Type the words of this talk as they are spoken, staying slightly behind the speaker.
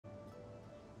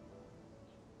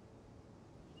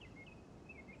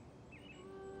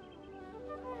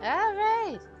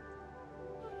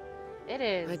It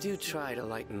is. I do try to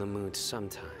lighten the mood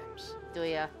sometimes. Do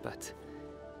ya? But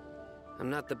I'm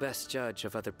not the best judge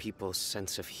of other people's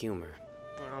sense of humor.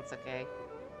 No, it's okay.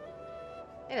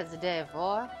 It is the day of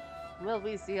war. Will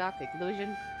we see our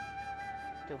conclusion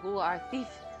to who our thief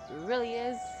really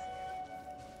is?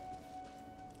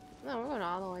 No, we're going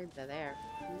all the way to there.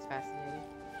 It's fascinating.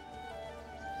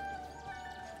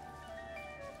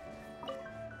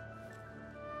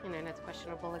 Internet's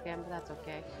questionable again, but that's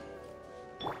okay.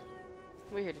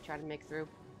 We're here to try to make through.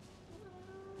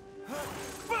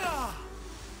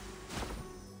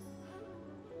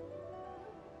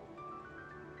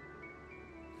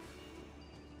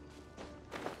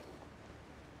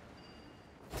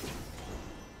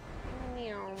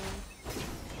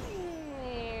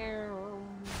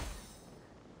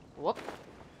 Whoop.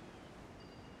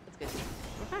 That's good.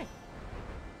 We're fine.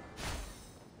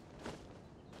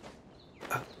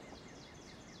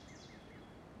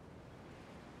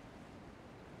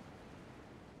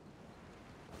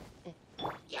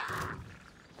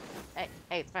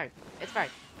 Hey, it's fine. It's fine.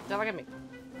 Don't look at me.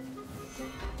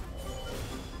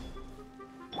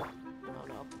 Oh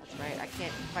no, that's right. I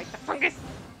can't fight the fungus.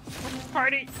 Let's just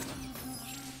party.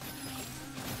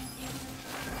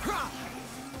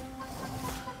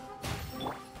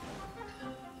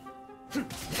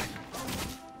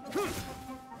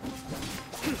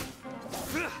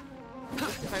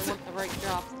 If I want the right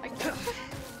drops, I can't.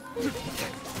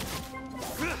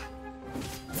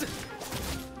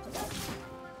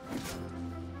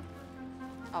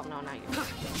 Oh no, not you.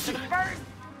 Gonna burn!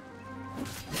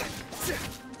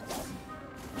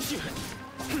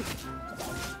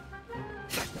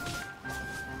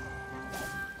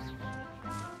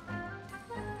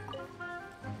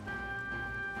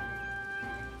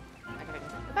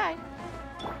 Goodbye.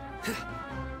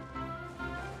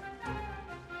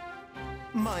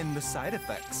 Mind the side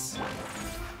effects.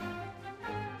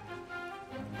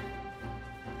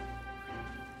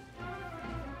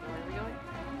 Where are we going?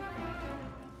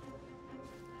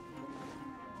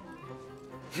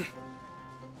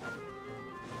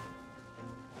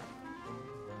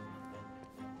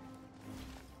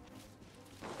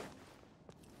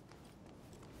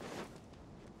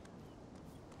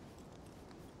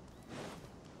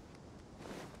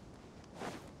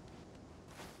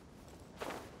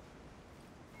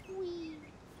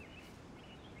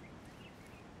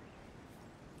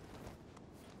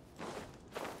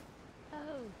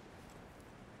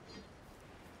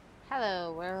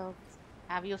 Hello, world.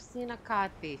 Have you seen a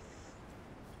card thief?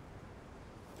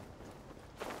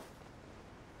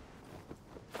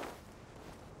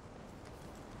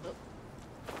 Nope.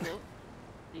 Nope.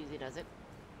 Easy does it.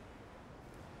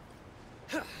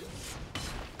 I want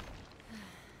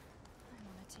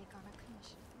to take on a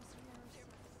commission from Sumeru.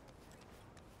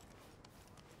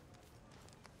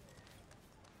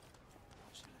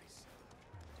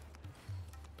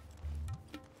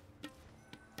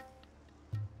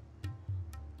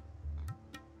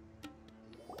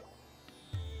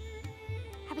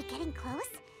 Are we getting close?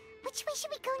 Which way should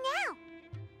we go now?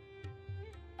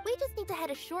 We just need to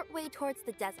head a short way towards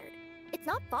the desert. It's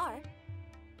not far.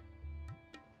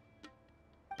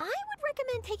 I would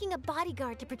recommend taking a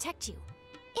bodyguard to protect you.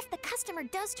 If the customer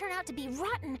does turn out to be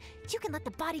rotten, you can let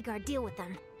the bodyguard deal with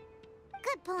them.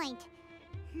 Good point.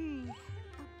 A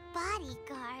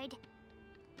bodyguard.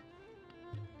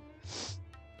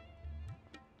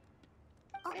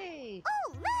 Oh, Hey!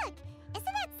 oh, look! Isn't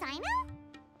that Cyno?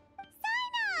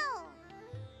 Cyno!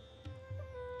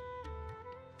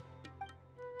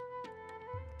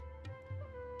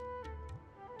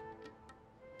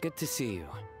 Good to see you.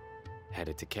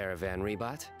 Headed to Caravan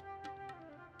Rebot?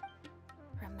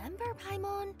 Remember,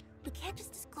 Paimon? We can't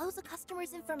just disclose a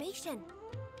customer's information.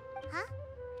 Huh?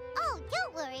 Oh,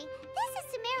 don't worry. This is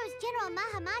Sumeru's General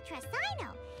Mahamatra,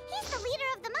 Cyno. He's the leader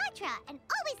of the Matra and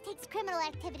always takes criminal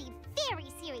activity very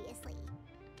seriously.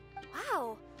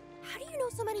 Wow, how do you know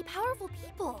so many powerful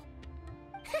people?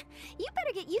 You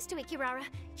better get used to it, Kirara.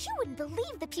 You wouldn't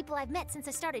believe the people I've met since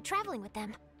I started traveling with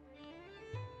them.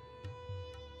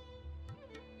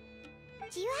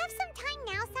 Do you have some time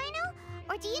now, Cyno?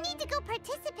 Or do you need to go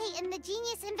participate in the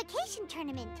Genius Invocation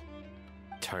Tournament?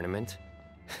 Tournament?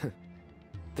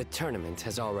 The tournament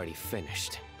has already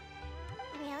finished.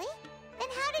 Really? Then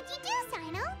how did you do,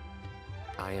 Cyno?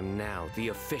 I am now the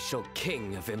official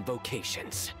king of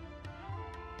invocations.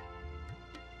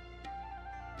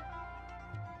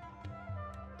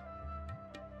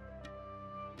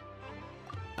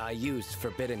 I used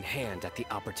Forbidden Hand at the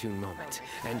opportune moment,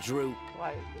 and drew...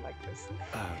 Why do you like this?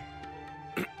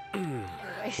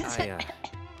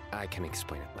 I can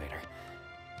explain it later.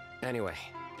 Anyway,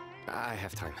 I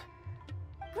have time.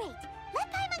 Great.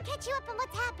 catch you up on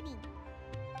what's happening.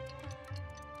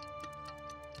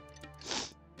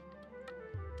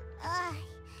 Ugh,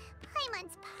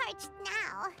 Paimon's parched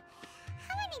now.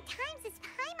 How many times is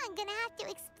Paimon gonna have to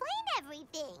explain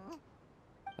everything?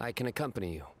 I can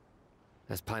accompany you.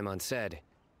 As Paimon said,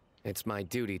 it's my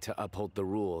duty to uphold the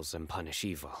rules and punish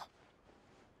evil.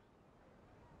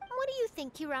 What do you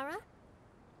think, Kirara?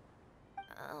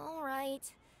 All right.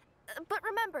 But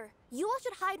remember, you all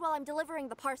should hide while I'm delivering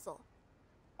the parcel.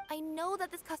 I know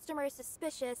that this customer is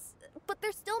suspicious, but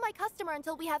they're still my customer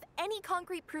until we have any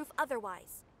concrete proof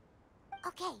otherwise.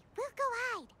 Okay, we'll go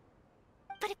hide.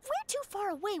 But if we're too far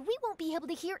away, we won't be able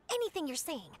to hear anything you're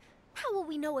saying. How will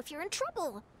we know if you're in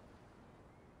trouble?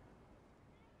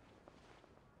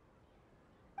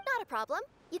 Not a problem.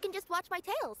 You can just watch my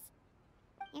tails.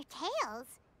 Your tails?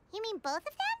 You mean both of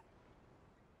them?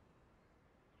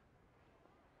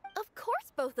 Of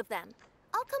course, both of them.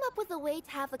 I'll come up with a way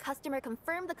to have the customer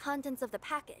confirm the contents of the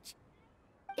package.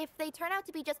 If they turn out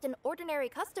to be just an ordinary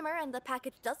customer and the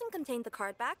package doesn't contain the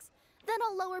card backs, then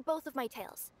I'll lower both of my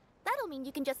tails. That'll mean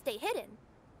you can just stay hidden.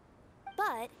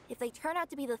 But if they turn out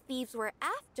to be the thieves we're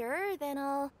after, then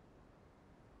I'll...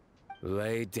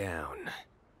 Lay down.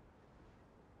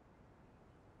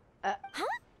 Huh?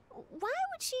 Why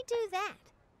would she do that?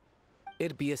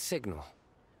 It'd be a signal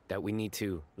that we need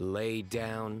to lay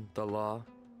down the law.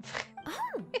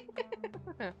 Oh!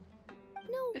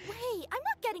 No way! I'm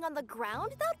not getting on the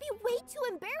ground! That would be way too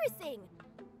embarrassing!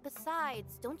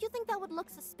 Besides, don't you think that would look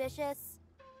suspicious?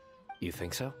 You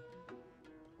think so?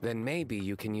 Then maybe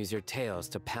you can use your tails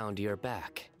to pound your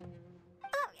back. And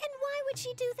why would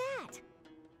she do that?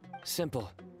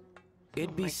 Simple.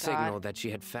 It'd be my signal God. that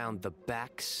she had found the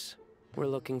backs we're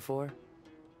looking for.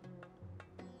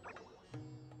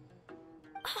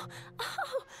 Oh!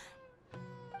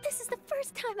 This is the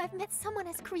first time I've met someone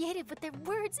as creative with their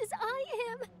words as I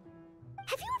am.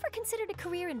 Have you ever considered a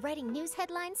career in writing news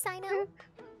headlines, Cyno?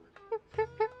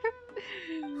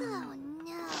 Oh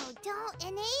no, don't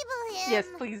enable him! Yes,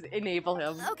 please enable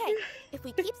him. Okay, if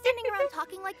we keep standing around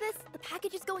talking like this, the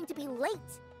package is going to be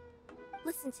late.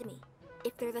 Listen to me.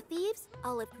 If they're the thieves,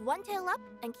 I'll lift one tail up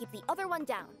and keep the other one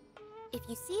down. If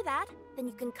you see that, then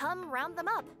you can come round them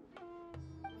up.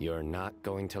 You're not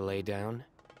going to lay down?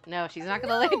 No, she's not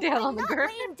gonna lay down I'm on the not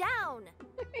ground. laying down.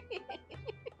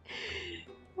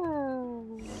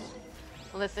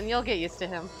 Listen, you'll get used to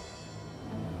him.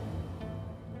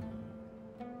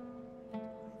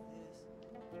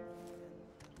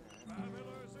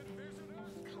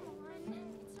 Come on.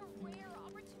 It's a rare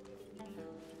opportunity.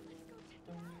 Let's go check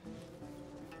it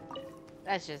out.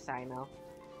 That's just Cyno.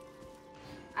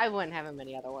 I wouldn't have him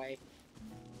any other way.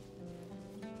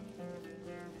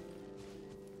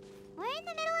 We're in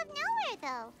the middle of nowhere,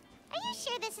 though. Are you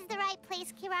sure this is the right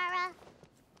place, Kirara?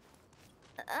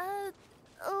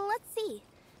 Let's see.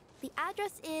 The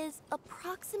address is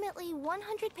approximately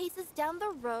 100 paces down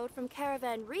the road from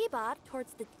Caravan Rebot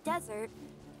towards the desert,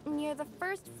 near the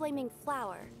first flaming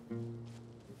flower.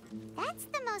 That's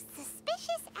the most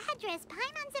suspicious address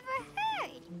Paimon's ever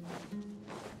heard.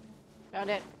 Found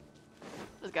it.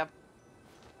 Let's go.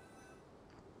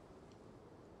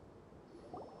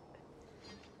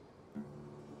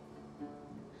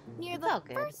 Near It's the all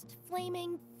good. first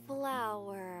flaming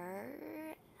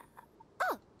flower.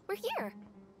 Oh, we're here.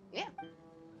 Yeah.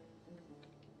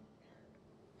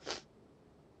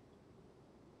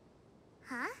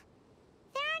 Huh?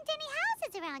 There aren't any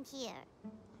houses around here.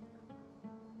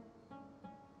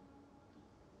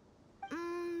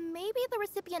 Maybe the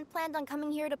recipient planned on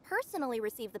coming here to personally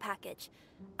receive the package.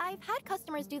 I've had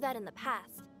customers do that in the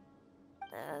past.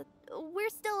 We're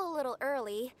still a little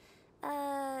early.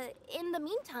 In the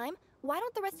meantime, why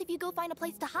don't the rest of you go find a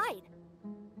place to hide?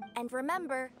 And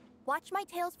remember, watch my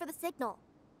tails for the signal.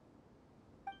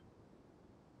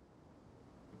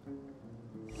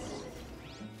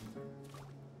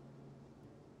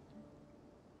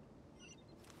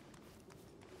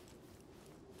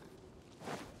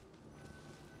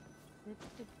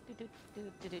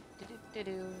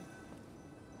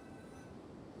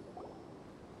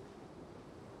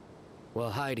 Well,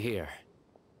 hide here.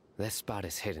 This spot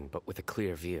is hidden, but with a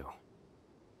clear view.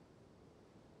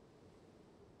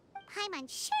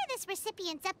 Paimon's sure this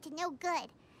recipient's up to no good.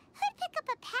 Who'd pick up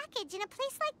a package in a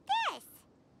place like this?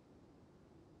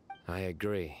 I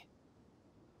agree.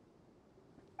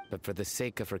 But for the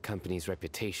sake of her company's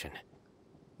reputation,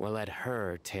 we'll let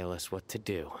her tell us what to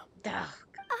do. Ugh.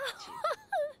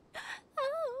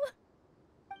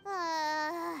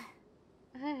 Oh.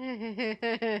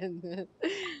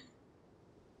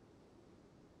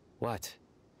 What?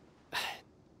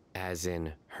 As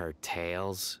in her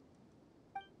tails?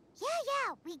 Yeah,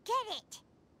 Yeah, we get it.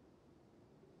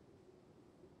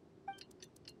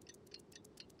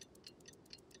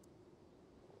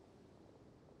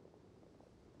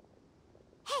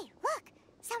 Hey, look!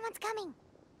 Someone's coming.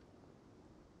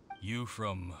 You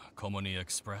from Culminate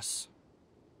Express?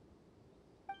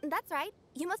 That's right.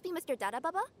 You must be Mr. Dada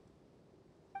Baba?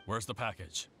 Where's the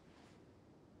package?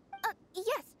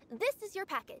 Yes, this is your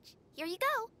package. Here you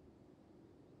go.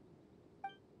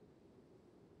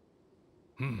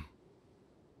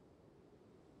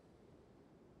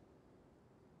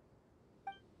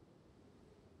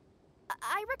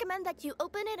 I recommend that you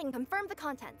open it and confirm the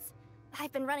contents.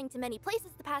 I've been running to many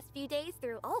places the past few days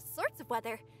through all sorts of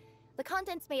weather. The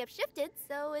contents may have shifted,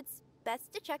 so it's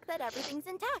best to check that everything's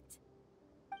intact.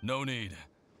 No need.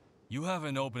 You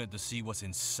haven't opened it to see what's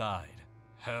inside,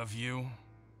 have you?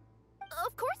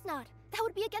 Of course not. That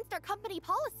would be against our company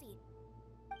policy.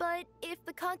 But if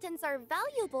the contents are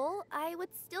valuable, I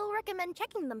would still recommend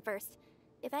checking them first.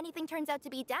 If anything turns out to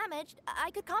be damaged,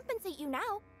 I could compensate you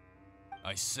now.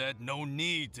 I said no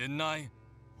need, didn't I?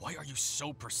 Why are you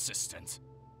so persistent?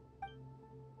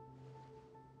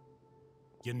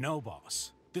 You know,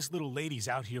 boss, this little lady's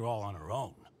out here all on her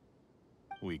own.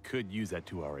 We could use that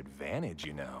to our advantage,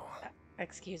 you know.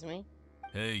 Excuse me.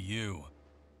 Hey, you.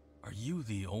 Are you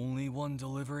the only one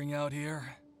delivering out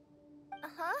here?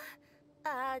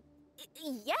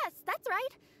 Yes, that's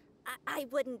right. I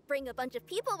wouldn't bring a bunch of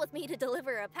people with me to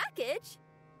deliver a package.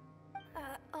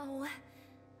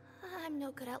 I'm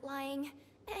no good at lying.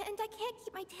 And I can't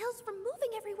keep my tails from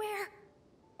moving everywhere.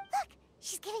 Look,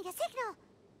 she's giving a signal.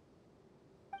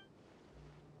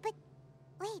 But,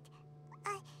 wait,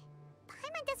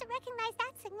 Paimon doesn't recognize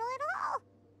that signal at all.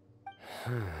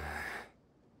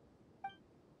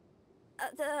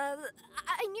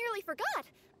 I nearly forgot.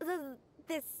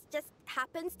 This just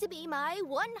happens to be my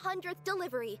 100th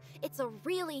delivery. It's a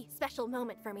really special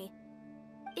moment for me.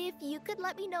 If you could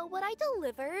let me know what I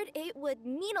delivered, it would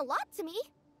mean a lot to me.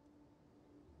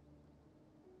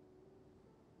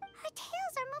 Her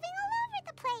tails are moving all over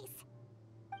the place.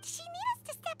 Does she need us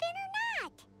to step in or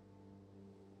not?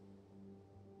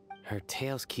 Her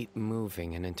tails keep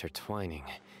moving and intertwining.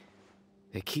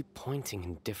 They keep pointing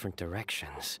in different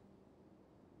directions.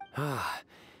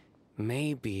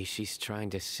 Maybe she's trying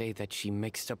to say that she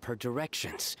mixed up her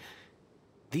directions.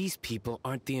 These people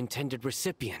aren't the intended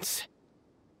recipients.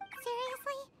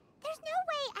 Seriously? There's no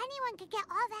way anyone could get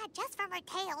all that just from her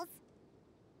tails.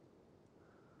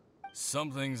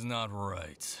 Something's not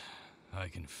right. I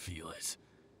can feel it.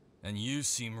 And you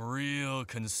seem real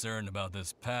concerned about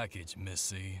this package,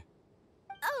 Missy.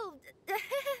 Oh,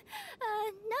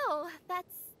 no,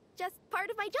 that's just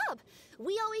part of my job.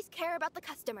 We always care about the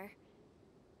customer.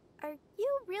 Are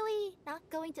you really not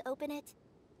going to open it?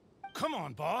 Come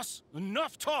on, boss.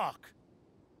 Enough talk.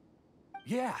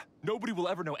 Yeah, nobody will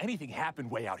ever know anything happened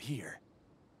way out here.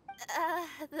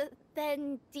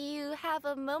 Then do you have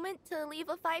a moment to leave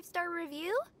a 5-star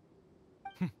review?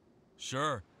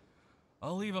 Sure.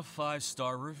 I'll leave a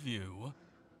 5-star review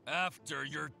after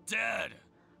you're dead.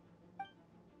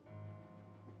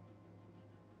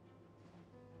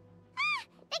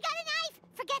 They got a knife!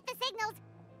 Forget the signals.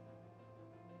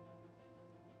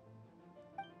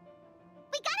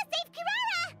 We gotta save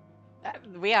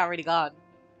Kirara! We already gone,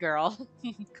 girl.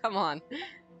 Come on.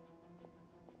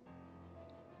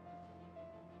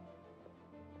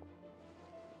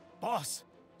 Boss,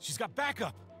 she's got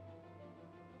backup.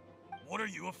 What are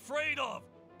you afraid of?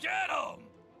 Get him!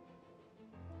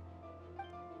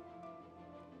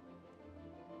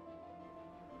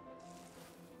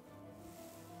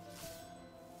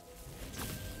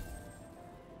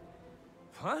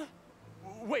 Huh?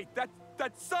 Wait,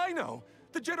 that's Cyno!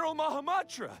 The General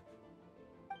Mahamatra!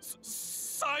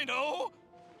 Cyno?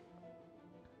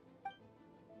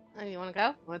 Oh, you wanna go?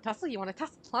 You wanna tussle? You wanna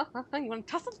tussle? Huh? You wanna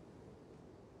tussle?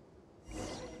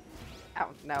 Oh,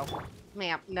 no.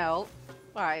 Ma'am, no.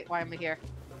 Why am I here?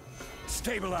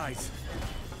 Stabilize.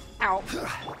 Ow.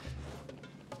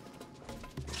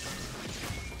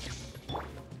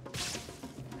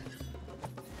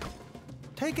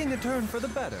 Taking a turn for the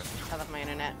better. I love my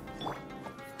internet.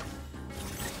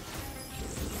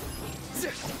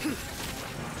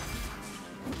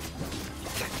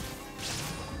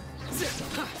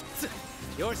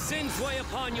 Your sins weigh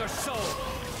upon your soul.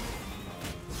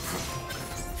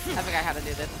 I forgot how to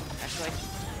do this, actually.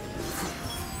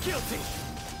 Guilty.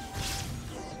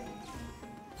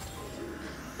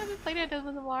 I haven't played it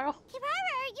in a while.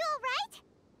 Kirara, are you alright?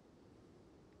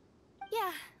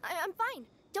 Yeah, I'm fine.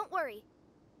 Don't worry.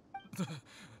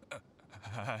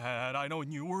 Had I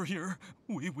known you were here,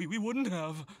 we wouldn't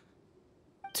have.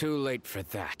 Too late for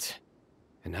that.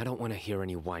 And I don't want to hear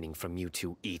any whining from you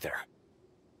two either.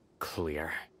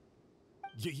 Clear?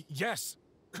 Yes.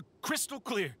 Crystal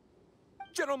clear.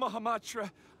 General Mahamatra,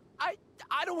 I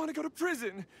don't want to go to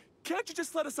prison. Can't you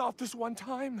just let us off this one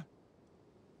time?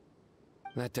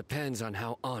 That depends on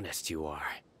how honest you are.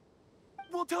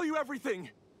 We'll tell you everything.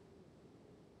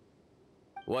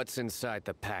 What's inside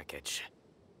the package?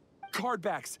 Card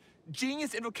backs.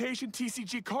 Genius Invocation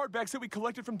TCG card backs that we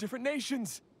collected from different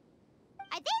nations.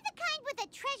 Are they the kind with a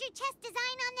treasure chest design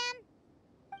on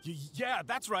them? Yeah,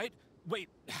 that's right. Wait,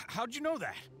 how'd you know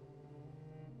that?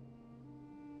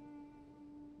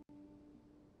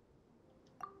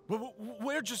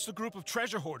 We're just a group of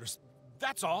treasure hoarders.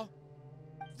 That's all.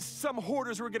 Some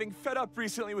hoarders were getting fed up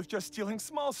recently with just stealing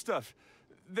small stuff.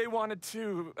 They wanted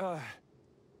to,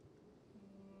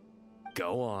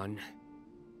 Go on.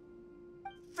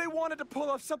 They wanted to pull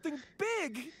off something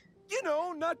big. You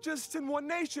know, not just in one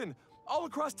nation. All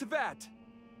across Teyvat.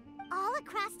 All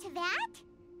across Teyvat?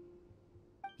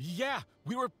 Yeah,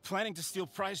 we were planning to steal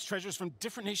prized treasures from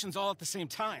different nations all at the same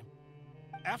time.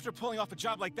 After pulling off a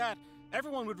job like that,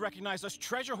 everyone would recognize us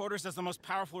treasure hoarders as the most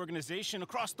powerful organization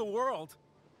across the world.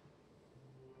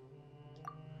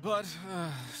 But,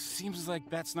 seems like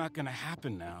that's not gonna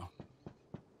happen now.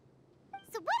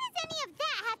 So what does any of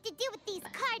that have to do with these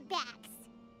card backs?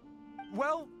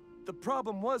 Well, the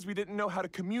problem was we didn't know how to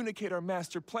communicate our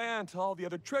master plan to all the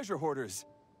other treasure hoarders.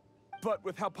 But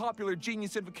with how popular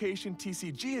Genius Invocation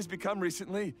TCG has become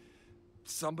recently,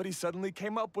 somebody suddenly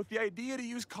came up with the idea to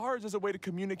use cards as a way to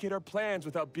communicate our plans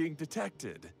without being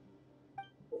detected.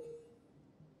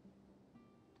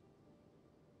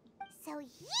 So you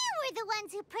were the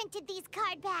ones who printed these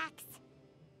card backs?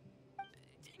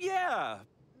 Yeah,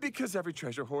 because every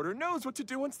treasure hoarder knows what to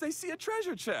do once they see a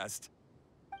treasure chest.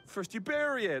 First you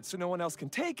bury it so no one else can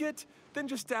take it, then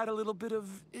just add a little bit of...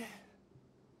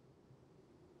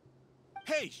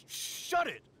 Hey, shut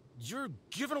it! You're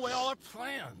giving away all our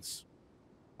plans.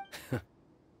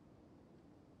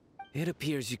 It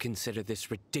appears you consider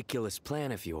this ridiculous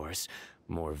plan of yours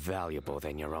more valuable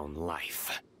than your own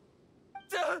life.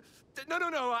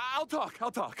 No, I'll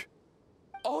talk.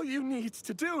 All you need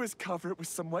to do is cover it with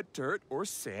some wet dirt or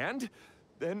sand,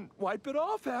 then wipe it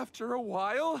off after a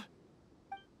while.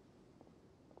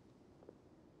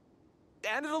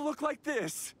 And it'll look like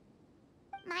this.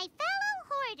 My fellow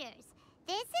hoarders,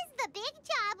 this is the big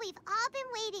job we've all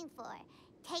been waiting for.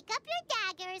 Take up your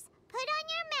daggers, put on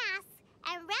your masks,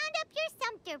 and round up your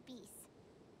sumpter beasts.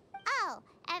 Oh,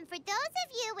 and for those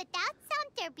of you without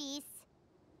sumpter beasts...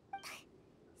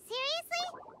 Seriously?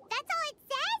 That's all it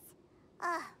says?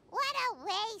 Ugh, what a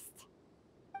waste.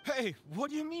 Hey, what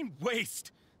do you mean,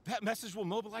 waste? That message will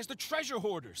mobilize the treasure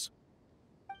hoarders.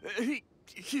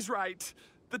 He's right.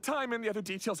 The time and the other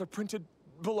details are printed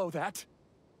below that.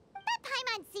 That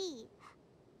Paimon.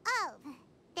 Oh,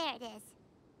 there it is.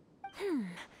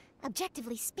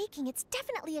 Objectively speaking, it's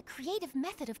definitely a creative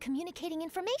method of communicating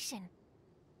information.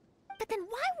 But then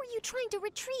why were you trying to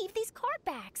retrieve these card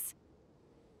backs?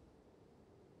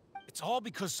 It's all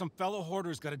because some fellow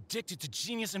hoarders got addicted to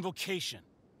Genius Invocation.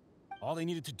 All they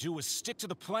needed to do was stick to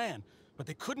the plan, but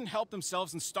they couldn't help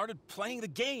themselves and started playing the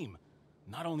game.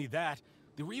 Not only that,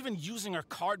 they were even using our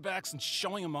card backs and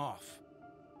showing them off.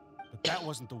 But that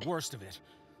wasn't the worst of it.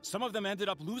 Some of them ended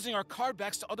up losing our card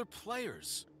backs to other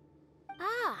players.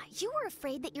 Ah, you were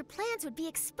afraid that your plans would be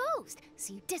exposed,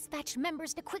 so you dispatched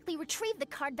members to quickly retrieve the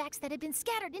card backs that had been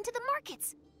scattered into the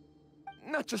markets.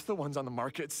 Not just the ones on the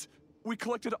markets. We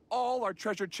collected all our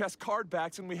treasure chest card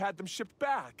backs and we had them shipped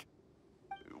back.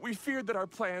 We feared that our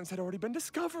plans had already been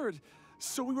discovered,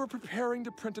 so we were preparing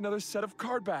to print another set of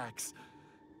card backs.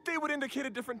 They would indicate a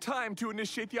different time to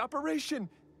initiate the operation,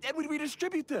 and we'd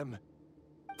redistribute them.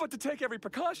 But to take every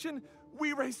precaution,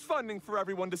 we raised funding for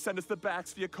everyone to send us the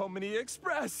backs via Culminate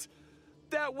Express.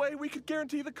 That way we could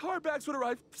guarantee the card backs would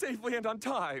arrive safely and on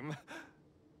time.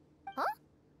 Huh?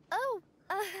 Oh,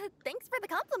 thanks for the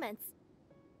compliments.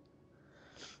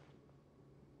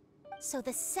 So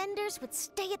the senders would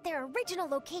stay at their original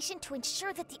location to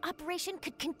ensure that the operation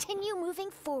could continue moving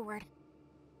forward.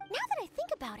 Now that I think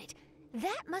about it,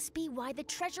 that must be why the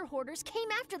treasure hoarders came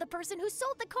after the person who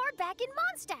sold the card back in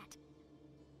Mondstadt.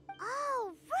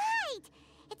 Oh, right!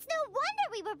 It's no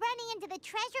wonder we were running into the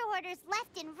treasure hoarders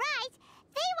left and right.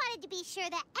 They wanted to be sure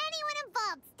that anyone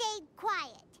involved stayed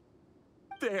quiet.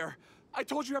 There. I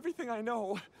told you everything I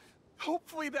know.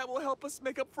 Hopefully that will help us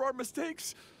make up for our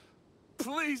mistakes.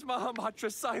 Please, Mahamatra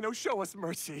Cyno, show us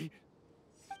mercy.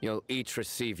 You'll each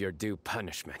receive your due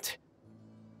punishment.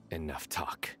 Enough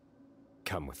talk.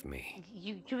 Come with me.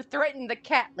 You threatened the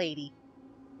cat lady.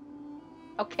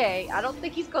 Okay, I don't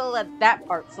think he's gonna let that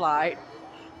part slide.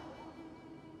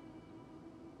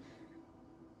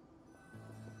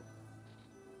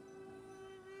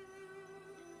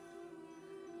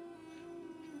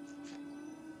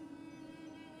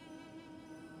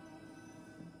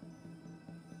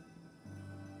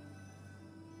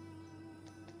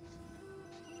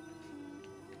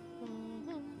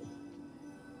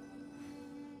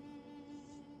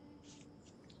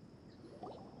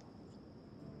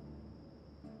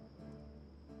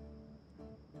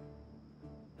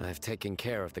 I've taken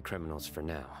care of the criminals for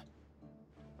now.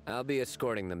 I'll be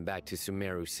escorting them back to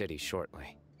Sumeru City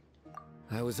shortly.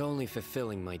 I was only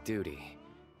fulfilling my duty.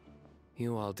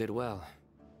 You all did well.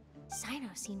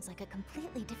 Cyno seems like a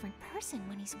completely different person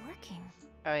when he's working.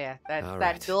 Oh yeah, that's All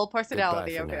that right. dual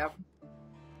personality of Goodbye for him.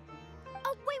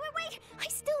 Oh, wait! I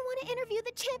still want to interview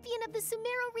the champion of the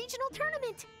Sumeru Regional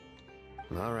Tournament!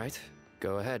 All right,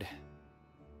 go ahead.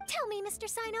 Tell me, Mr.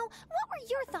 Cyno, what were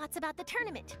your thoughts about the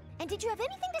tournament? And did you have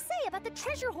anything to say about the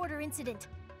treasure hoarder incident?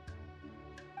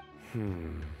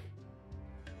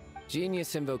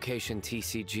 Genius Invocation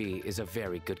TCG is a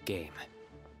very good game.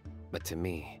 But to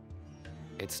me,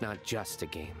 it's not just a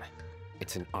game.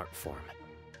 It's an art form.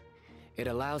 It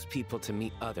allows people to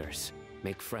meet others,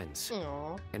 make friends,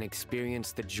 Aww. and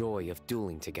experience the joy of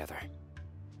dueling together.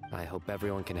 I hope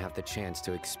everyone can have the chance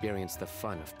to experience the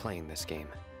fun of playing this game.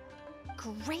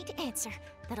 Great answer.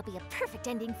 That'll be a perfect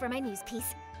ending for my news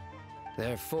piece.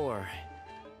 Therefore,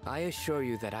 I assure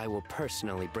you that I will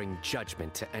personally bring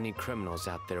judgment to any criminals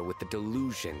out there with the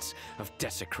delusions of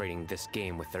desecrating this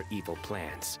game with their evil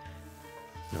plans.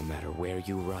 No matter where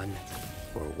you run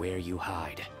or where you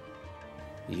hide,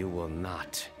 you will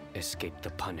not escape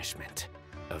the punishment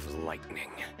of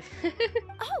lightning.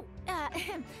 Oh,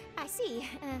 I see.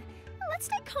 Let's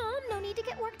stay calm. No need to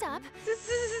get worked up.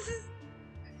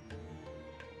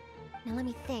 Now let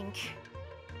me think.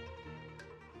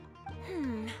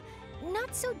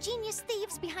 Not so genius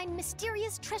thieves behind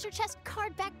mysterious treasure chest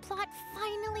card back plot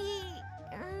finally...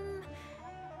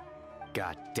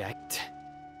 Got decked?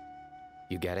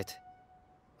 You get it?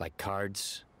 Like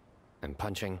cards and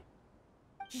punching?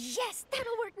 Yes,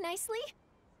 that'll work nicely.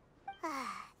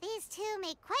 These two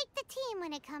make quite the team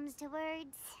when it comes to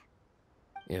words.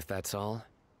 If that's all,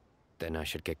 then I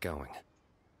should get going.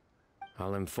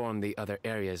 I'll inform the other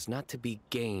areas not to be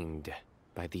gained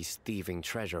by these thieving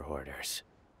treasure hoarders.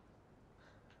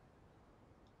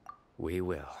 We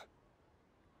will.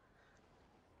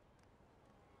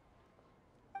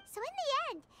 So in the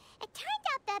end, it turned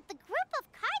out that the group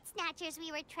of card snatchers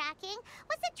we were tracking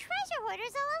was the treasure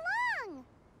hoarders all along.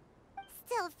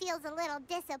 Still feels a little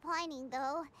disappointing,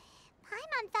 though.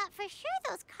 Paimon thought for sure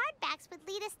those card backs would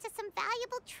lead us to some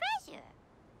valuable treasure.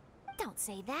 Don't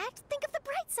say that. Think of the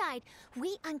bright side.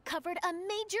 We uncovered a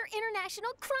major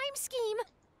international crime scheme.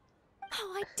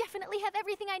 Oh, I definitely have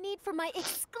everything I need for my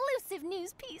exclusive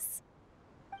news piece.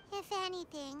 If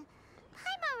anything,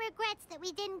 Paimon regrets that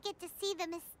we didn't get to see the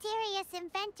mysterious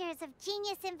inventors of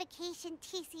Genius Invocation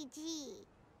TCG.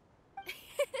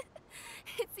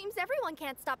 It seems everyone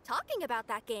can't stop talking about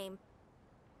that game.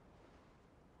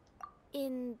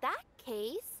 In that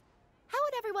case, how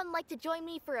would everyone like to join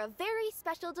me for a very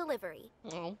special delivery?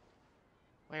 Oh.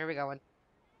 Where are we going?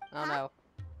 Oh Huh? no.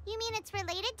 You mean it's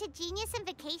related to Genius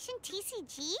Invocation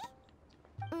TCG?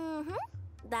 Mm-hmm.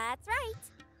 That's right.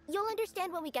 You'll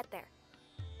understand when we get there.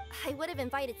 I would have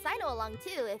invited Cyno along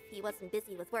too if he wasn't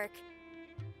busy with work.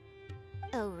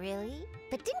 Oh, really?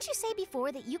 But didn't you say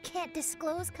before that you can't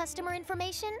disclose customer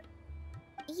information?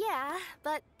 Yeah,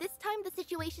 but this time the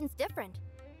situation's different.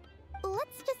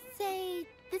 Let's just say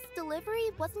this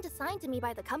delivery wasn't assigned to me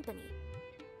by the company.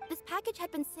 This package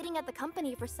had been sitting at the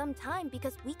company for some time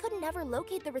because we could never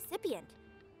locate the recipient.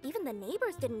 Even the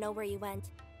neighbors didn't know where he went.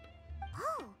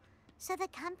 Oh, so the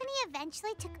company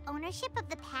eventually took ownership of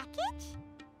the package?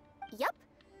 Yup,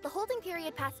 the holding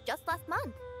period passed just last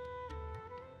month.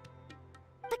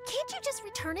 But can't you just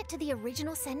return it to the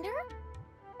original sender?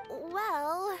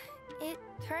 Well, it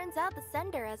turns out the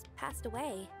sender has passed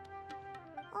away.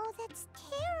 Oh, that's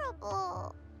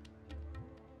terrible.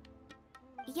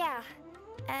 Yeah,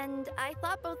 and I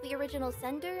thought both the original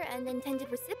sender and intended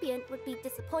recipient would be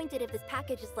disappointed if this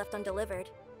package is left undelivered.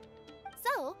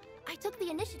 So, I took the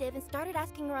initiative and started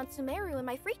asking around Sumeru in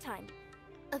my free time.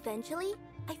 Eventually,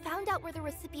 I found out where the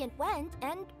recipient went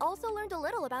and also learned a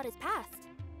little about his past.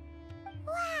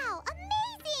 Wow,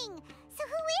 amazing! So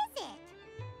who is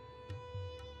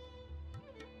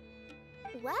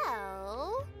it?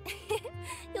 Well,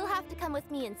 you'll have to come with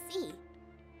me and see.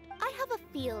 I have a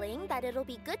feeling that it'll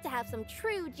be good to have some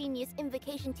true Genius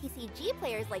Invocation TCG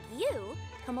players like you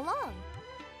come along.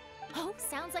 Oh,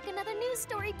 sounds like another news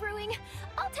story brewing.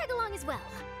 I'll tag along as well.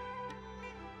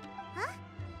 Huh?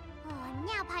 Oh,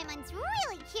 now Paimon's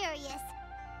really curious.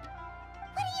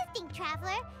 What do you think,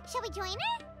 Traveler? Shall we join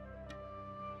her?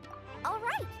 All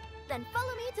right, then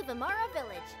follow me to Vimara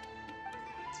Village.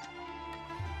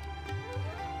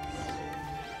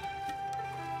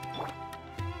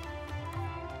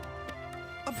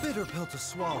 A bitter pill to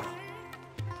swallow.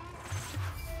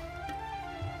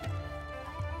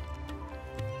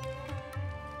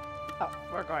 Oh,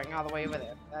 we're going all the way over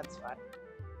there. That's fine.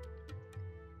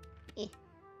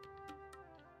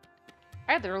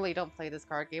 I literally don't play this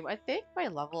card game. I think my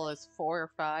level is 4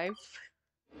 or 5.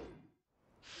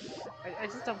 I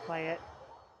just don't play it.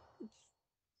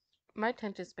 My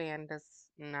attention span does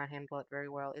not handle it very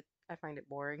well. I find it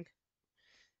boring.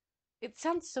 It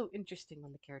sounds so interesting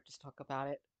when the characters talk about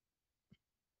it.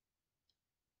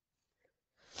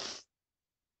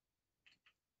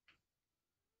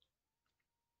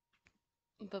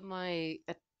 But I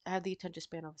have the attention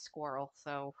span of a squirrel,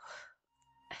 so...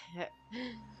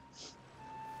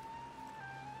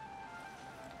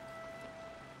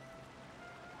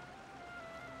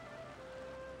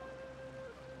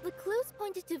 The clues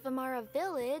pointed to Vamara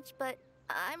Village, but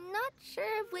I'm not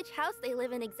sure of which house they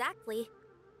live in exactly.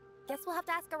 Guess we'll have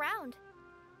to ask around.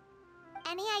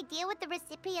 Any idea what the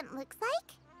recipient looks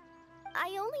like?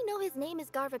 I only know his name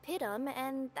is Garvapitum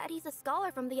and that he's a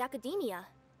scholar from the Academia.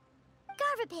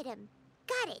 Garvapitum.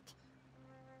 Got it.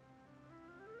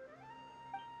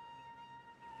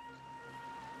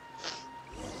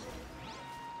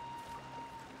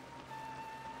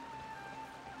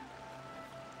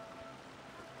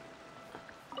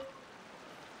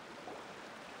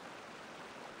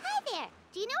 Hi there.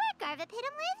 Do you know where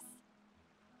Garvapitum lives?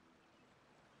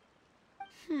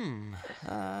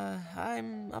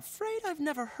 I'm afraid I've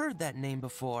never heard that name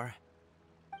before.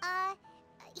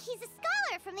 He's a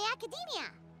scholar from the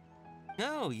Academia.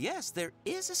 Oh, yes, there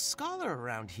is a scholar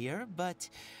around here, but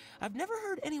I've never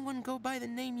heard anyone go by the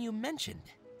name you mentioned.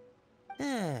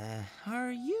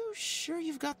 Are you sure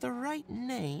you've got the right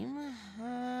name?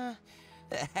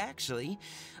 Actually,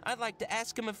 I'd like to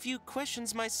ask him a few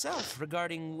questions myself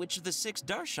regarding which of the 6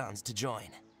 Darshans to join.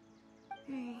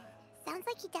 Sounds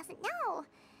like he doesn't know.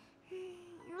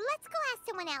 Let's go ask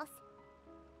someone else.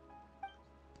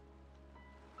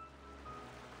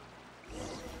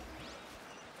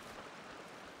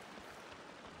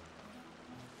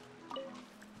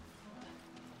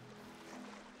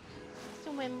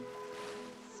 Swim.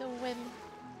 Swim.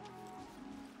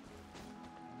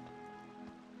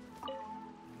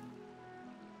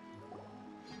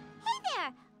 Hey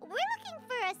there! We're looking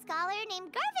for a scholar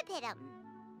named Garvapitum.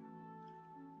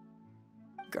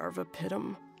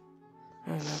 Garvapitum? I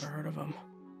never heard of him.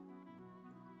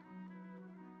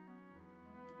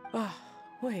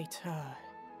 Wait,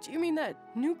 do you mean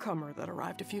that newcomer that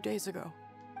arrived a few days ago?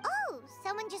 Oh,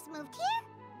 someone just moved here?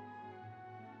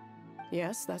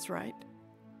 Yes, that's right.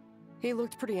 He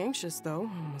looked pretty anxious, though,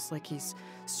 almost like he's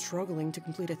struggling to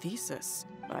complete a thesis.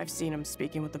 I've seen him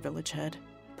speaking with the village head,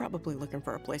 probably looking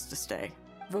for a place to stay.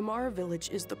 Vamara Village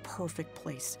is the perfect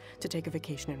place to take a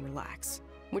vacation and relax,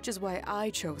 which is why I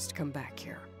chose to come back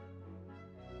here.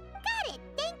 Got it,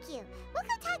 thank you. We'll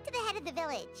go talk to the head of the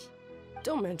village.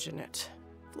 Don't mention it.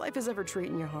 If life is ever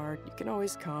treating you hard, you can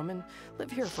always come and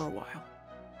live here for a while.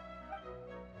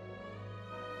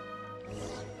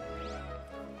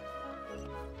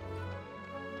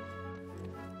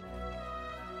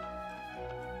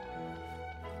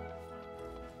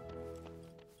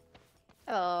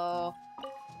 Hello.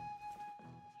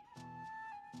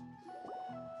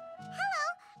 Hello,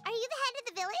 are you the head of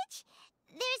the village?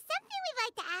 There's something we'd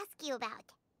like to ask you about.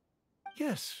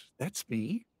 Yes, that's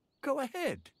me. Go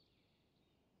ahead.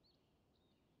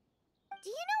 Do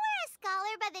you know where a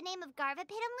scholar by the name of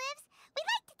Garvapitum lives? We'd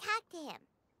like to talk to him.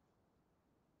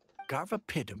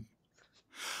 Garvapitum.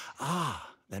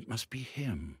 Ah, that must be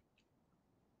him.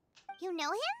 You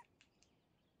know him?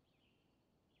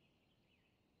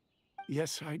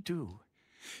 Yes, I do.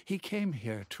 He came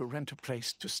here to rent a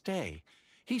place to stay.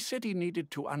 He said he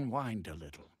needed to unwind a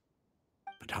little.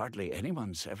 But hardly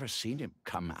anyone's ever seen him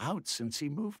come out since he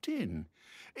moved in.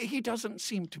 He doesn't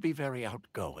seem to be very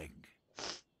outgoing.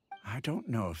 I don't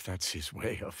know if that's his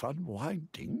way of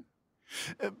unwinding,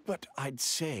 but I'd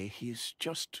say he's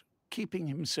just keeping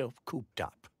himself cooped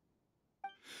up.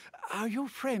 Are you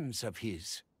friends of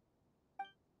his?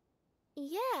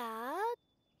 Yeah,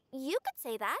 you could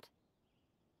say that.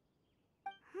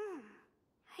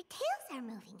 Her tails are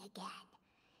moving again.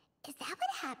 Is that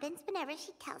what happens whenever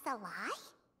she tells a lie?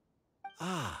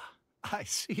 Ah, I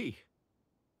see.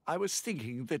 I was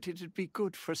thinking that it'd be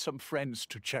good for some friends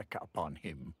to check up on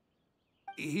him.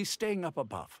 He's staying up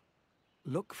above.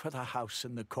 Look for the house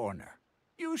in the corner.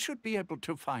 You should be able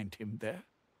to find him there.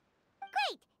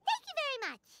 Great! Thank you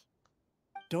very much!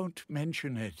 Don't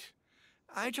mention it.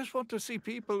 I just want to see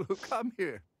people who come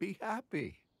here be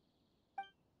happy.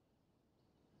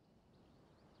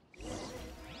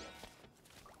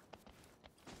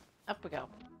 Up we go.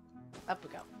 Up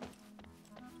we go.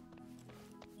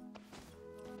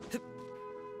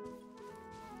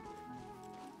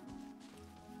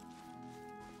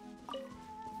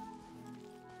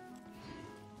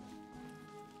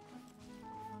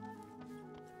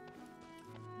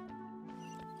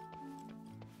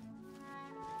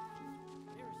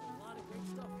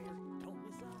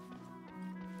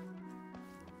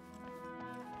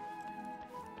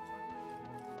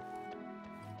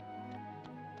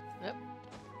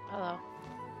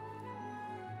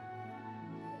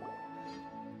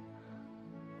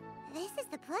 this is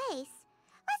the place.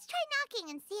 Let's try knocking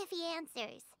and see if he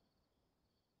answers.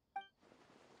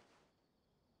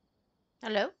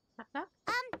 Hello? Knock knock?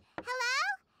 Hello?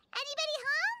 Anybody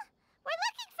home? We're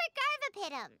looking for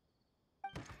Garvapitum.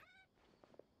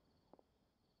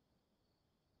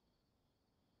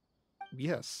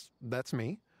 Yes, that's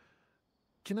me.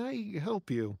 Can I help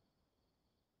you?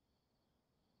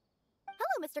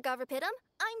 Hello, Mr. Garvapitum.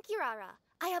 I'm Kirara.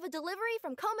 I have a delivery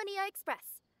from Culminate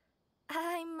Express.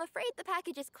 I'm afraid the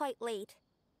package is quite late.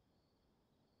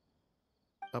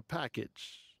 A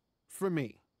package. For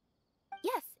me.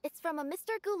 Yes, it's from a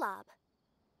Mr. Gulab.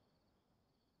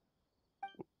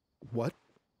 What?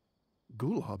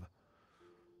 Gulab?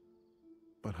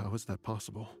 But how is that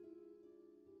possible?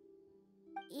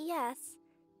 Yes.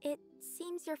 It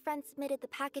seems your friend submitted the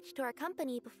package to our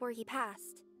company before he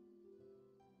passed.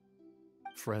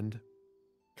 Friend?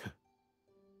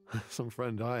 Some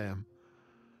friend I am.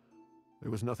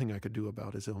 There was nothing I could do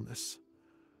about his illness.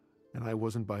 And I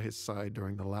wasn't by his side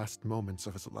during the last moments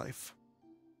of his life.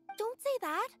 Don't say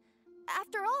that!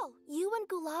 After all, you and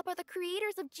Gulab are the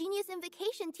creators of Genius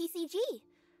Invocation TCG.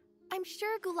 I'm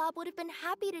sure Gulab would have been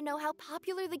happy to know how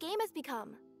popular the game has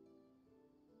become.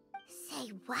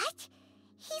 Say what?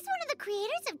 He's one of the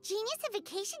creators of Genius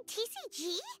Invocation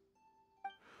TCG?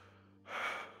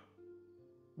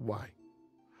 Why?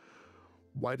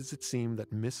 Why does it seem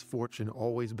that misfortune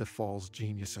always befalls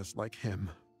geniuses like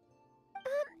him?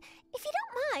 If you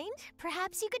don't mind,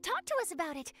 perhaps you could talk to us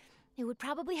about it. It would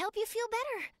probably help you feel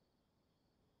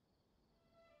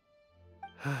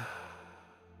better.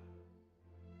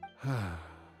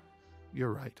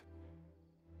 You're right.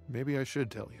 Maybe I should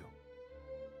tell you.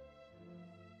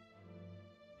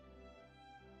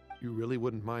 You really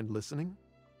wouldn't mind listening?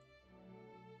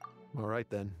 All right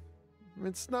then.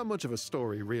 It's not much of a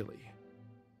story, really.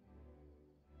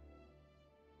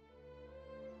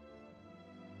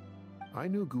 I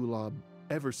knew Gulab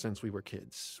ever since we were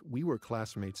kids. We were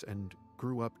classmates and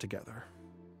grew up together.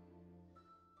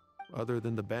 Other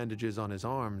than the bandages on his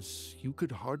arms, you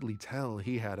could hardly tell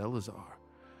he had Elazar.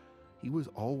 He was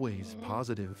always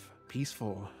positive,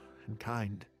 peaceful, and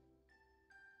kind.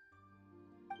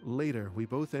 Later, we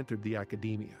both entered the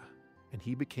academia, and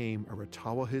he became a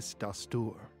Ratawahis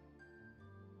Dastur.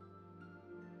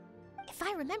 If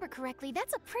I remember correctly,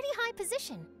 that's a pretty high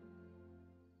position.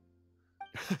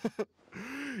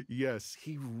 Yes,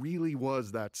 he really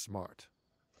was that smart.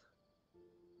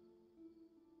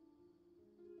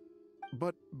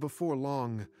 But before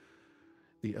long,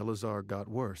 the Elazar got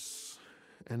worse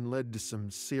and led to some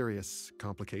serious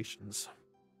complications.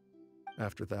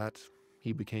 After that,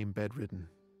 he became bedridden.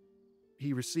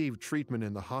 He received treatment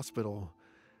in the hospital,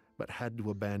 but had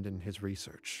to abandon his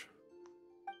research.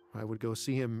 I would go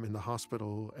see him in the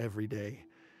hospital every day,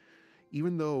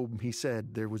 even though he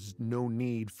said there was no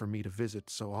need for me to visit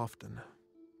so often.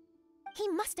 He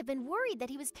must have been worried that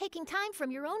he was taking time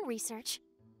from your own research.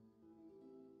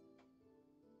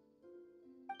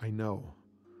 I know,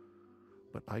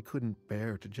 but I couldn't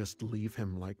bear to just leave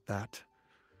him like that.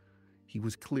 He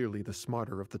was clearly the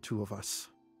smarter of the two of us.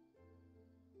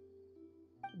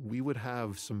 We would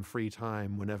have some free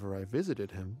time whenever I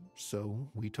visited him, so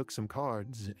we took some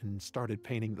cards and started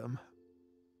painting them.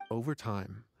 Over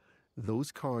time,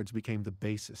 those cards became the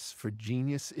basis for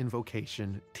Genius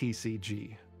Invocation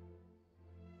TCG.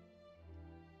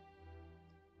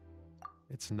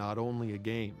 It's not only a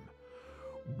game.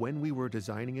 When we were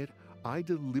designing it, I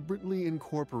deliberately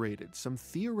incorporated some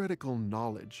theoretical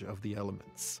knowledge of the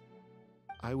elements.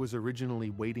 I was originally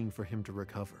waiting for him to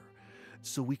recover,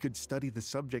 so we could study the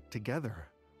subject together.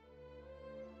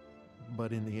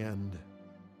 But in the end...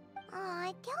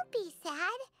 Aw, don't be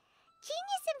sad.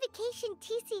 Genius Invocation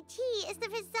TCG is the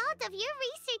result of your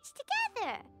research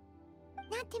together.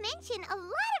 Not to mention, a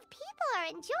lot of people are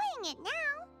enjoying it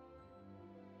now.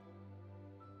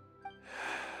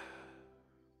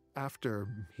 After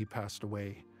he passed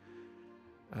away,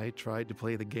 I tried to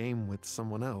play the game with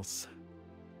someone else.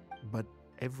 But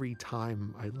every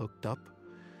time I looked up,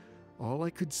 all I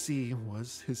could see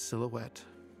was his silhouette.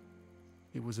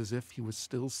 It was as if he was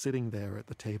still sitting there at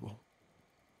the table.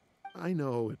 I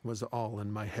know it was all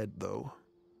in my head, though.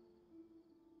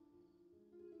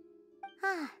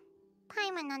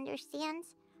 Paimon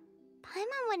understands.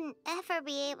 Paimon wouldn't ever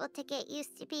be able to get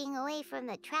used to being away from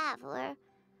the Traveler.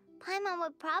 Paimon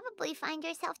would probably find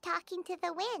herself talking to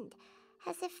the wind,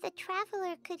 as if the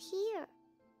Traveler could hear.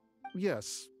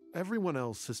 Yes, everyone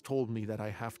else has told me that I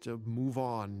have to move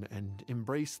on and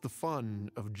embrace the fun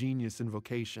of Genius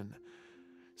Invocation,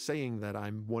 saying that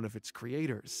I'm one of its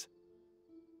creators.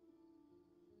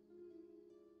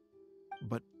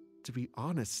 But to be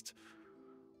honest,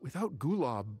 Without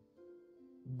Gulob,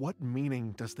 what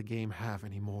meaning does the game have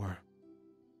anymore?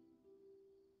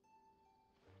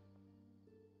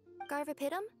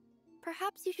 Garvapidum?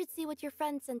 Perhaps you should see what your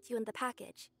friend sent you in the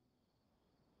package.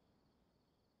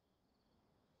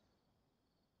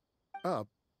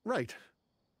 Right.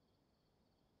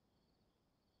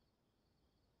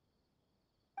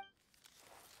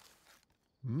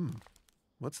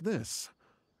 What's this?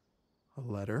 A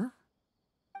letter?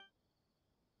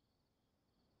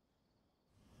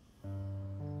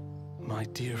 My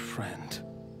dear friend,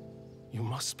 you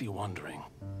must be wondering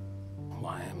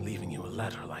why I'm leaving you a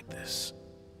letter like this.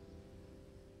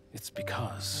 It's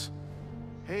because...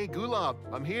 Hey, Gulob,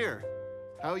 I'm here.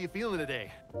 How are you feeling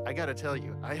today? I gotta tell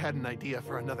you, I had an idea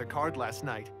for another card last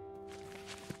night.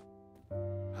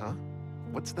 Huh?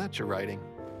 What's that you're writing?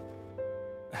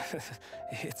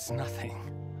 It's nothing.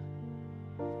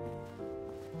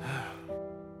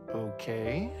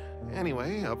 Okay.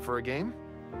 Anyway, up for a game?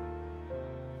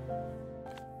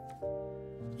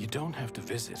 You don't have to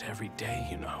visit every day,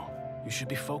 you know. You should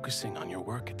be focusing on your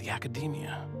work at the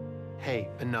academia. Hey,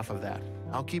 enough of that.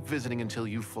 I'll keep visiting until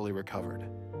you've fully recovered.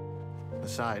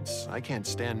 Besides, I can't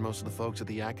stand most of the folks at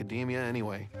the academia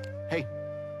anyway. Hey,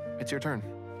 it's your turn.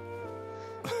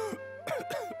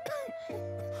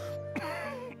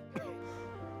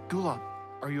 Gulob,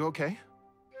 are you okay?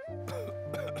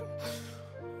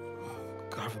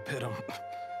 Garvapidum,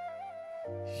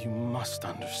 you must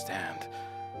understand.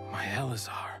 My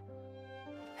Elazar.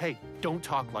 Hey, don't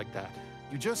talk like that.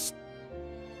 You just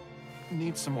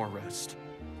need some more rest.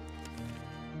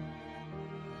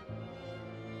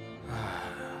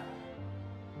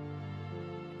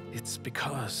 It's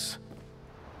because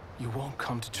you won't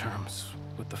come to terms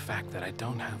with the fact that I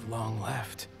don't have long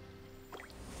left.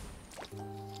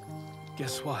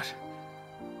 Guess what?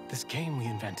 This game we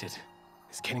invented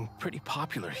is getting pretty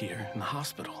popular here in the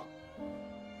hospital.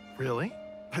 Really?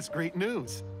 That's great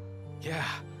news. Yeah.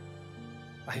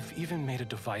 I've even made a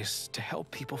device to help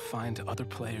people find other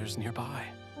players nearby.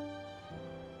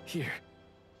 Here,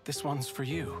 this one's for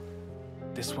you.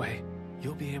 This way,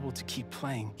 you'll be able to keep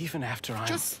playing even after I'm...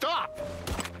 Just stop!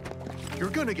 You're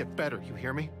gonna get better, you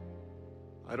hear me?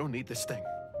 I don't need this thing.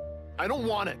 I don't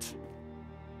want it!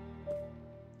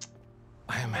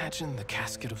 I imagine the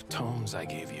casket of tomes I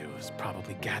gave you is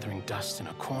probably gathering dust in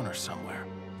a corner somewhere.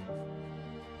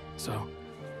 So,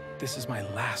 this is my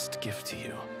last gift to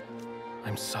you.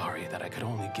 I'm sorry that I could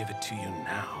only give it to you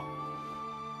now.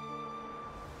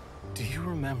 Do you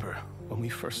remember when we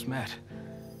first met?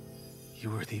 You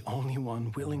were the only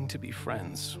one willing to be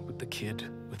friends with the kid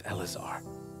with Elazar.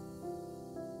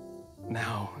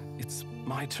 Now, it's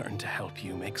my turn to help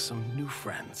you make some new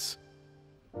friends.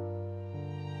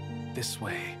 This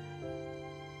way,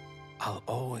 I'll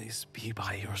always be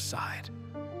by your side,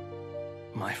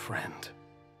 my friend.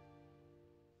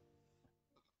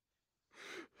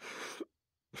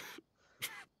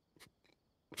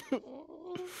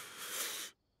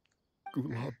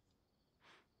 Gulob.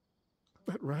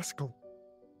 That rascal.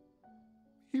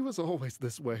 He was always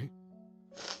this way.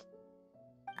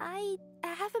 I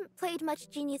haven't played much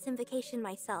Genius Invocation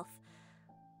myself.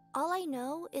 All I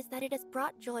know is that it has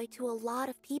brought joy to a lot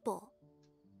of people.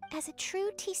 As a true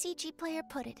TCG player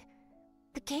put it,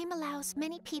 the game allows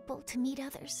many people to meet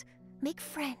others, make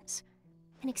friends,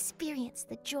 and experience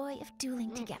the joy of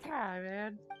dueling together. Yeah,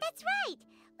 man. That's right!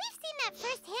 We've seen that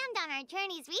firsthand on our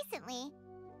journeys recently.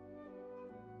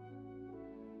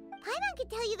 Paimon could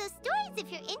tell you those stories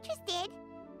if you're interested.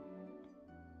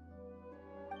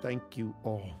 Thank you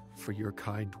all for your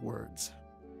kind words.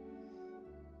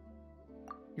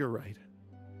 You're right.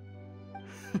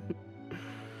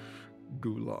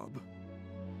 Gulob.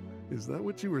 Is that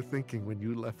what you were thinking when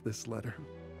you left this letter?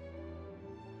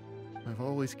 I've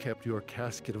always kept your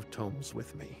casket of tomes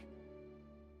with me.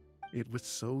 It was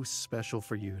so special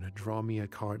for you to draw me a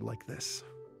card like this.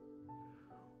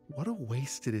 What a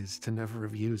waste it is to never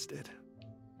have used it.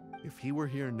 If he were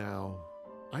here now,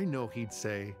 I know he'd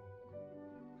say,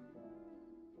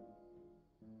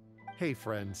 "Hey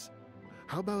friends,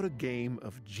 how about a game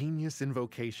of Genius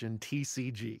Invocation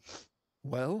TCG?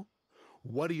 Well,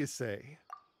 what do you say?"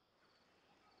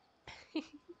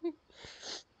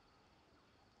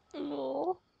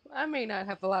 Oh, I may not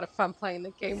have a lot of fun playing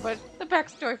the game, but the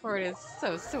backstory for it is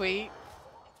so sweet.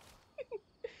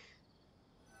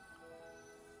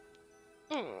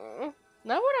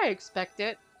 Not what I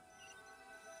expected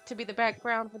to be the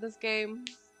background for this game,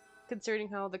 considering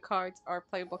how the cards are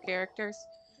playable characters.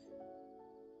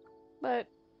 But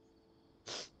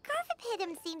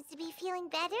Garvapidum seems to be feeling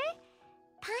better.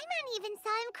 Paimon even saw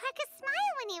him crack a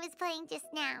smile when he was playing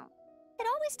just now. It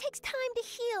always takes time to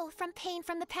heal from pain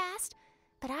from the past,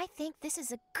 but I think this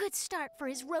is a good start for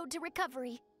his road to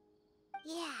recovery.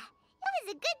 Yeah, it was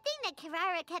a good thing that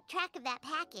Kirara kept track of that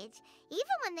package,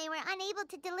 even when they were unable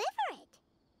to deliver it.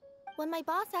 When my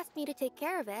boss asked me to take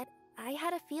care of it, I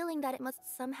had a feeling that it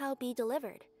must somehow be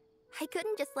delivered. I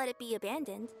couldn't just let it be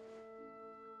abandoned.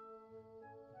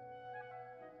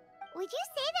 Would you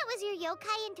say that was your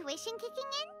yokai intuition kicking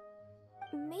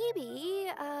in? Maybe,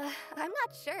 I'm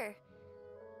not sure.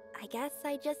 I guess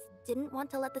I just didn't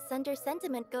want to let the sender's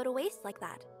sentiment go to waste like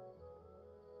that.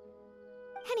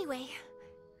 Anyway,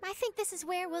 I think this is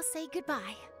where we'll say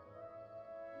goodbye.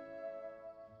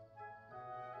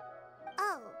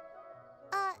 Oh,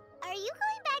 are you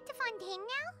going back to Fontaine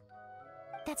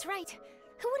now? That's right.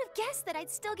 Who would have guessed that I'd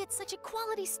still get such a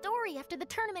quality story after the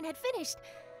tournament had finished?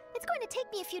 It's going to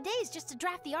take me a few days just to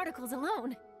draft the articles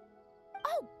alone.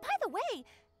 Oh, by the way,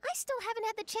 I still haven't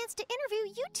had the chance to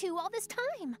interview you two all this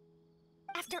time.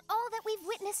 After all that we've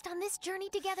witnessed on this journey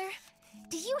together,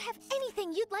 do you have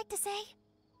anything you'd like to say?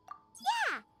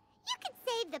 Yeah, you could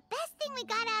say the best thing we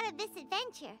got out of this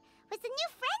adventure was the new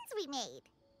friends we made.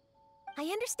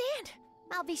 I understand.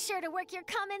 I'll be sure to work your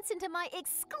comments into my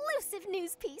exclusive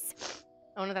news piece.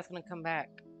 I wonder if that's gonna come back.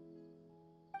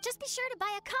 Just be sure to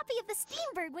buy a copy of the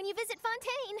Steambird when you visit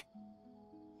Fontaine.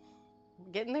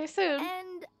 Getting there soon.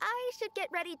 And I should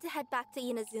get ready to head back to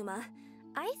Inazuma.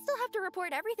 I still have to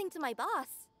report everything to my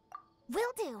boss.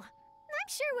 Will do. I'm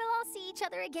sure we'll all see each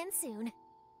other again soon.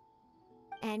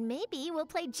 And maybe we'll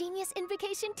play Genius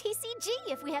Invocation TCG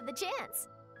if we have the chance.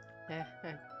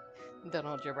 Don't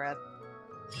hold your breath.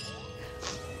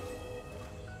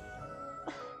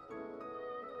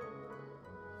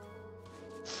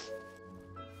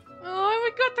 Oh,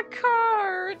 we got the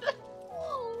card!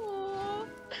 Aww.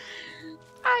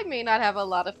 I may not have a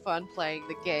lot of fun playing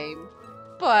the game,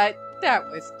 but that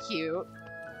was cute.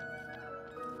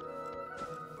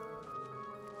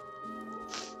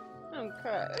 I'm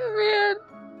crying, man.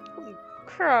 I'm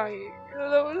crying.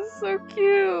 That was so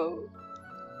cute.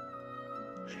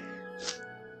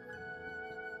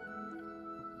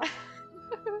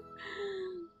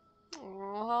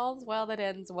 Oh, all's well that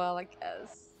ends well, I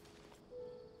guess.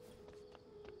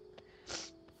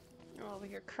 I'm over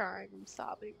here crying, I'm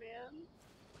sobbing, man.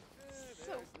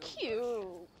 So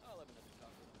cute.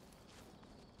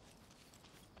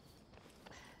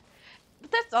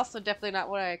 But that's also definitely not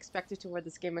what I expected to where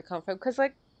this game would come from, because,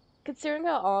 like, considering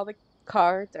how all the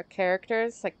cards are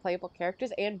characters, like playable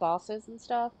characters and bosses and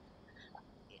stuff,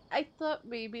 I thought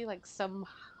maybe like someone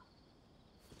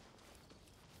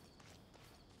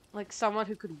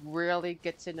who could really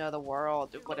get to know the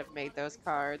world would have made those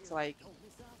cards. Like,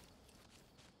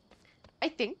 I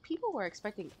think people were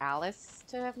expecting Alice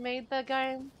to have made the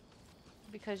game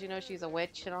because, you know, she's a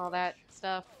witch and all that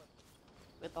stuff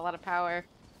with a lot of power.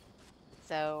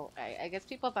 So I guess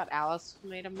people thought Alice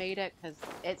might have made it because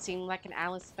it seemed like an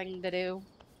Alice thing to do.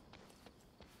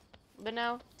 But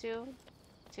no, two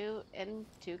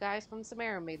guys from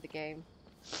Sumeru made the game.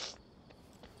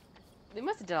 They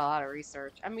must have done a lot of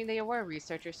research. I mean, they were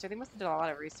researchers, so they must have done a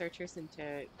lot of researchers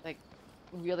into, like,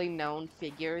 really known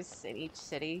figures in each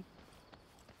city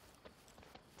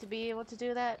to be able to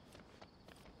do that.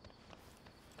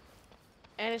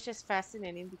 And it's just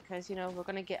fascinating because, you know, we're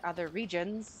going to get other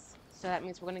regions, so that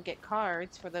means we're going to get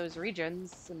cards for those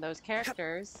regions and those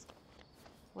characters,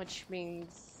 which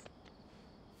means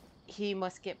he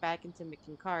must get back into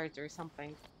making cards or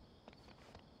something.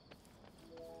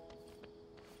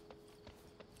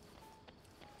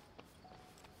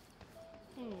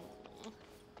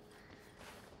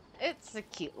 It's a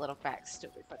cute little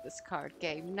backstory for this card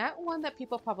game. Not one that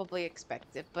people probably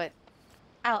expected, but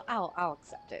I'll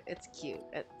accept it. It's cute.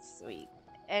 It's sweet.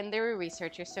 And they were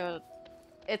researchers, so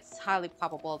it's highly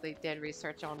probable they did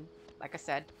research on, like I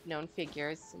said, known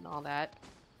figures and all that.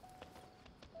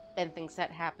 And things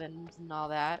that happened and all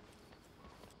that.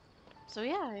 So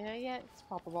yeah, it's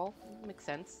probable. It makes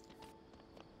sense.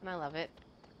 And I love it.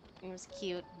 It was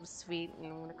cute, it was sweet,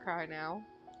 and I'm gonna cry now.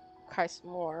 Cry some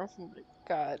more. Oh my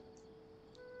god.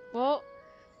 Well,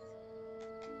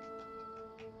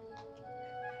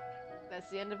 that's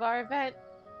the end of our event.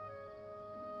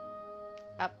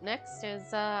 Up next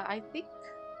is, I think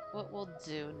what we'll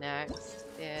do next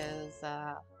is,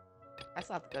 I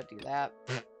still have to go do that.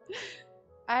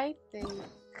 I think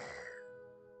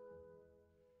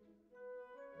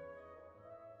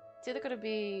it's either gonna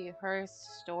be her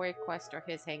story quest or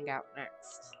his hangout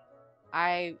next.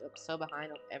 I am so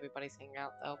behind on everybody's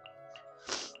hangout though.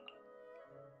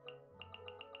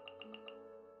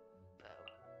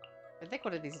 I think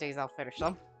one of these days I'll finish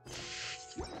them.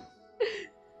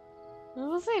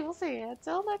 We'll see, we'll see.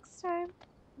 Until next time.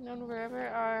 And wherever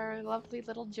our lovely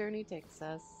little journey takes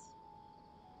us.